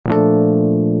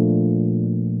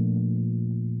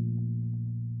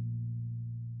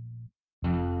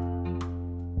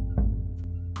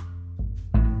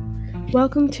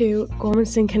Welcome to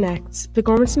Gormanston Connects, the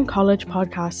Gormanston College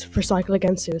podcast for Cycle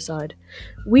Against Suicide.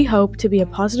 We hope to be a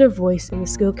positive voice in the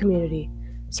school community,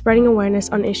 spreading awareness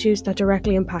on issues that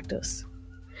directly impact us.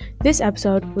 This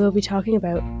episode, we'll be talking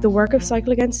about the work of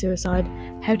Cycle Against Suicide,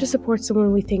 how to support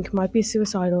someone we think might be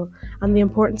suicidal, and the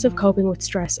importance of coping with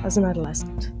stress as an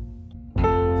adolescent.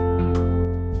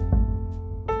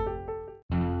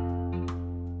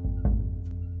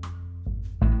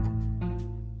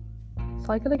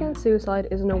 Cycle Against Suicide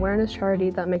is an awareness charity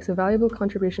that makes a valuable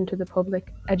contribution to the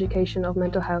public education of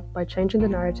mental health by changing the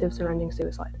narrative surrounding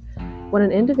suicide. When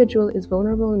an individual is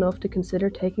vulnerable enough to consider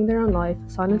taking their own life,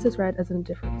 silence is read as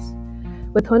indifference.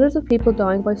 With hundreds of people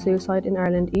dying by suicide in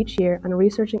Ireland each year and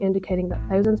research indicating that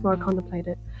thousands more contemplate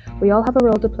it, we all have a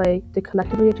role to play to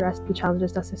collectively address the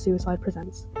challenges that suicide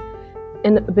presents.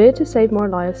 In a bid to save more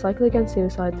lives, Cycle Against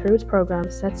Suicide, through its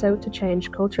programme, sets out to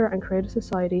change culture and create a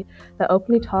society that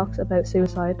openly talks about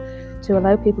suicide to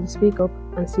allow people to speak up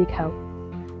and seek help.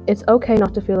 It's okay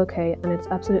not to feel okay, and it's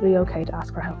absolutely okay to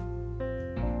ask for help.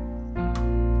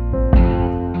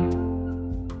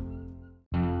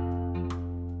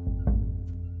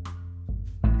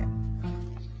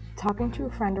 Talking to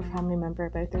a friend or family member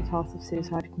about their thoughts of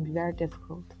suicide can be very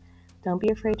difficult. Don't be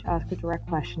afraid to ask a direct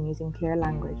question using clear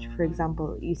language. For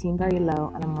example, you seem very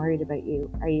low and I'm worried about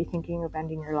you. Are you thinking of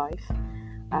ending your life?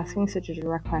 Asking such a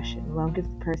direct question won't give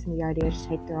the person the idea to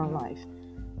take their own life.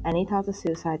 Any thoughts of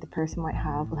suicide the person might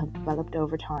have will have developed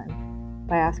over time.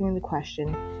 By asking the question,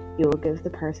 you will give the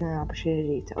person an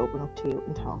opportunity to open up to you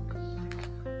and talk.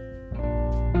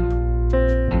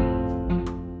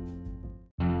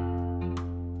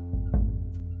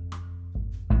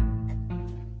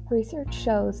 Research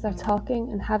shows that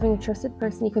talking and having a trusted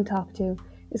person you can talk to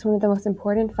is one of the most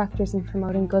important factors in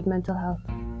promoting good mental health.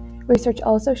 Research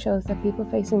also shows that people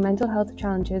facing mental health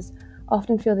challenges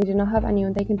often feel they do not have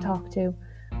anyone they can talk to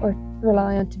or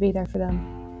rely on to be there for them.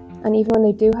 And even when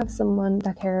they do have someone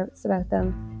that cares about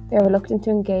them, they are reluctant to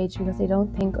engage because they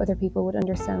don't think other people would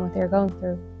understand what they are going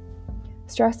through.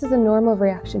 Stress is a normal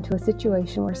reaction to a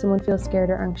situation where someone feels scared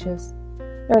or anxious.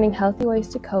 Learning healthy ways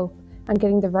to cope and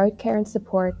getting the right care and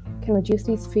support can reduce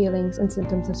these feelings and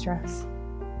symptoms of stress.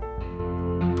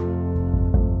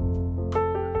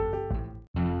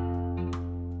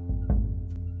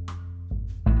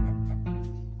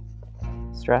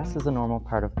 Stress is a normal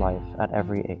part of life at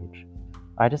every age.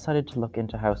 I decided to look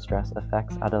into how stress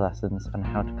affects adolescents and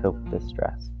how to cope with this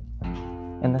stress.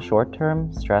 In the short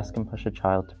term, stress can push a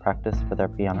child to practice for their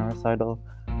piano recital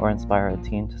or inspire a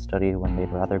teen to study when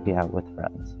they'd rather be out with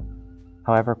friends.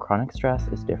 However, chronic stress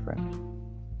is different.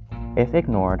 If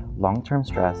ignored, long-term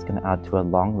stress can add to a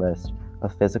long list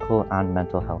of physical and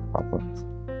mental health problems.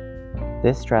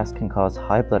 This stress can cause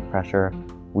high blood pressure,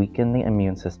 weaken the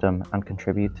immune system, and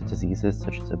contribute to diseases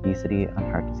such as obesity and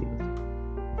heart disease.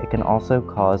 It can also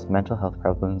cause mental health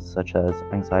problems such as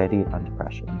anxiety and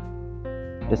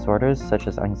depression. Disorders such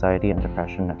as anxiety and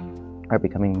depression are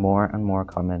becoming more and more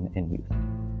common in youth.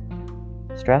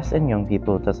 Stress in young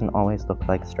people doesn't always look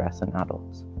like stress in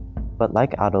adults, but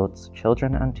like adults,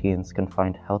 children and teens can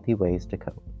find healthy ways to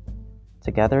cope.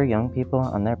 Together, young people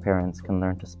and their parents can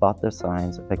learn to spot the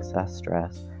signs of excess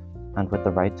stress and, with the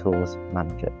right tools,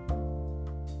 manage it.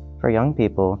 For young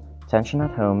people, tension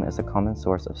at home is a common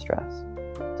source of stress.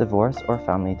 Divorce or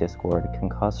family discord can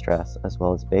cause stress, as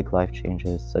well as big life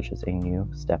changes such as a new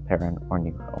step-parent or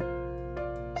new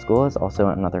home. School is also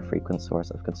another frequent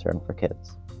source of concern for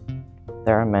kids.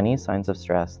 There are many signs of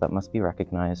stress that must be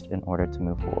recognized in order to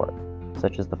move forward,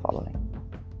 such as the following.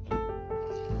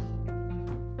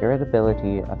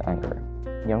 Irritability and anger.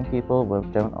 Young people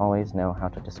don't always know how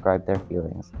to describe their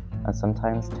feelings, and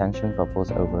sometimes tension bubbles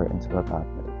over into a bad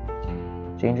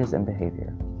mood. Changes in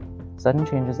behavior. Sudden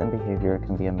changes in behavior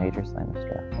can be a major sign of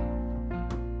stress.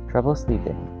 Trouble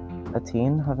sleeping. A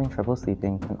teen having trouble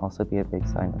sleeping can also be a big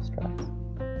sign of stress.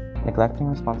 Neglecting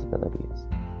responsibilities.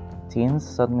 Teens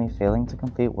suddenly failing to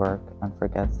complete work and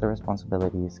forgets their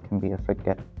responsibilities can be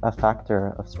a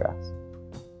factor of stress.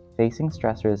 Facing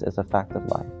stressors is a fact of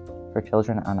life for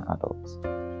children and adults.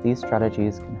 These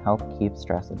strategies can help keep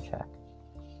stress in check.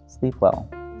 Sleep well.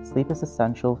 Sleep is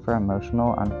essential for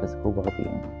emotional and physical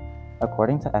well-being.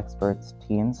 According to experts,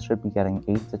 teens should be getting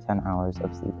 8 to 10 hours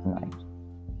of sleep a night.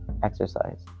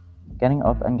 Exercise. Getting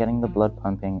up and getting the blood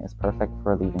pumping is perfect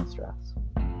for relieving stress.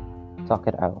 Talk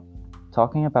it out.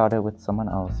 Talking about it with someone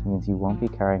else means you won't be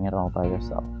carrying it all by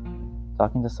yourself.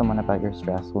 Talking to someone about your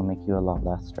stress will make you a lot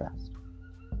less stressed.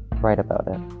 Write about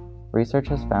it. Research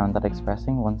has found that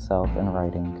expressing oneself in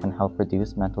writing can help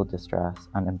reduce mental distress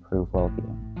and improve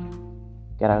well-being.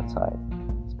 Get outside.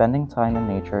 Spending time in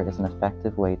nature is an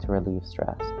effective way to relieve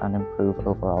stress and improve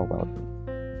overall well-being.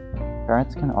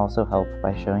 Parents can also help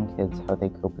by showing kids how they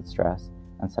cope with stress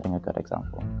and setting a good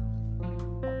example.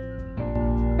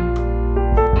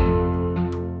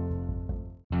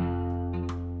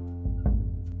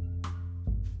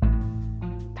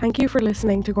 Thank you for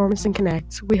listening to Gormanston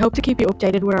Connects. We hope to keep you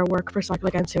updated with our work for Cycle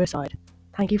Against Suicide.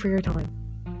 Thank you for your time.